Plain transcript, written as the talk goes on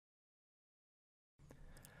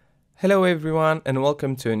Hello everyone and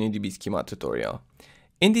welcome to a new DbSchema tutorial.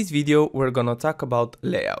 In this video we're gonna talk about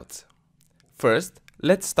layouts. First,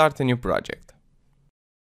 let's start a new project.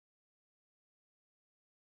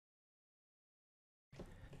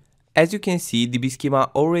 As you can see, DbSchema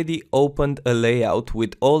already opened a layout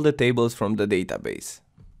with all the tables from the database.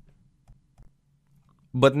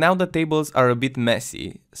 But now the tables are a bit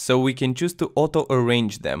messy, so we can choose to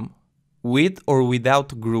auto-arrange them with or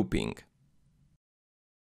without grouping.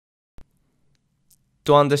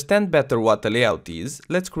 To understand better what a layout is,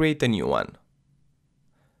 let's create a new one.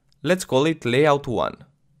 Let's call it Layout 1.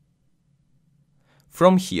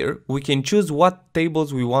 From here, we can choose what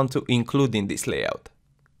tables we want to include in this layout.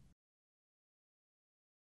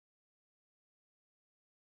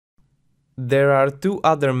 There are two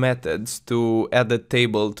other methods to add a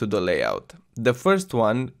table to the layout. The first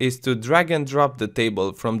one is to drag and drop the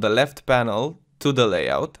table from the left panel to the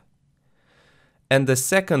layout. And the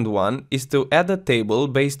second one is to add a table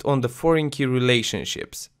based on the foreign key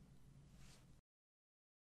relationships.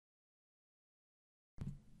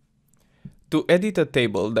 To edit a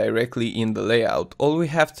table directly in the layout, all we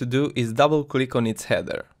have to do is double-click on its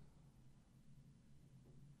header.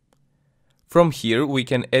 From here, we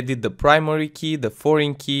can edit the primary key, the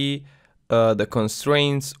foreign key, the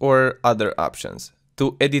constraints, or other options.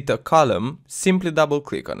 To edit a column, simply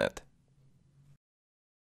double-click on it.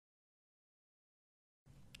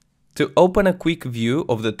 To open a quick view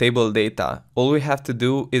of the table data, all we have to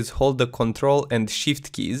do is hold the Ctrl and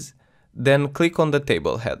Shift keys, then click on the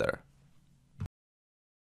table header.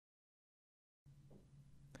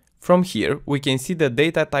 From here, we can see the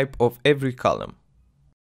data type of every column.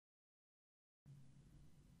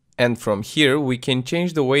 And from here, we can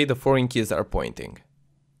change the way the foreign keys are pointing.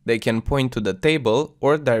 They can point to the table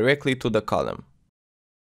or directly to the column.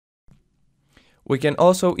 We can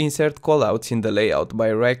also insert callouts in the layout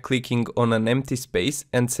by right-clicking on an empty space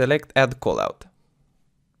and select Add Callout.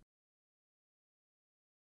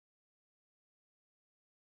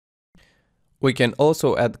 We can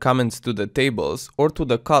also add comments to the tables or to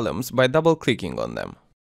the columns by double-clicking on them.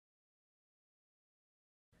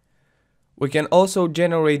 We can also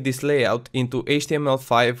generate this layout into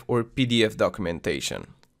HTML5 or PDF documentation.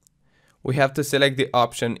 We have to select the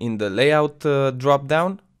option in the Layout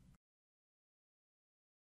drop-down.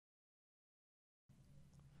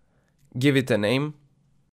 Give it a name,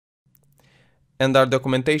 and our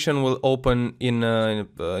documentation will open in a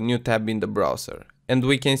new tab in the browser. And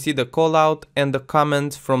we can see the callout and the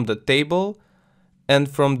comments from the table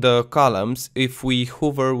and from the columns if we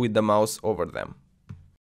hover with the mouse over them.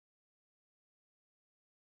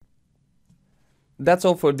 That's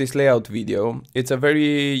all for this layout video. It's a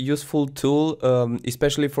very useful tool,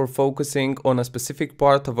 especially for focusing on a specific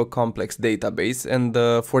part of a complex database and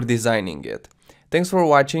for designing it. Thanks for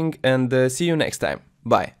watching and see you next time.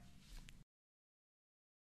 Bye.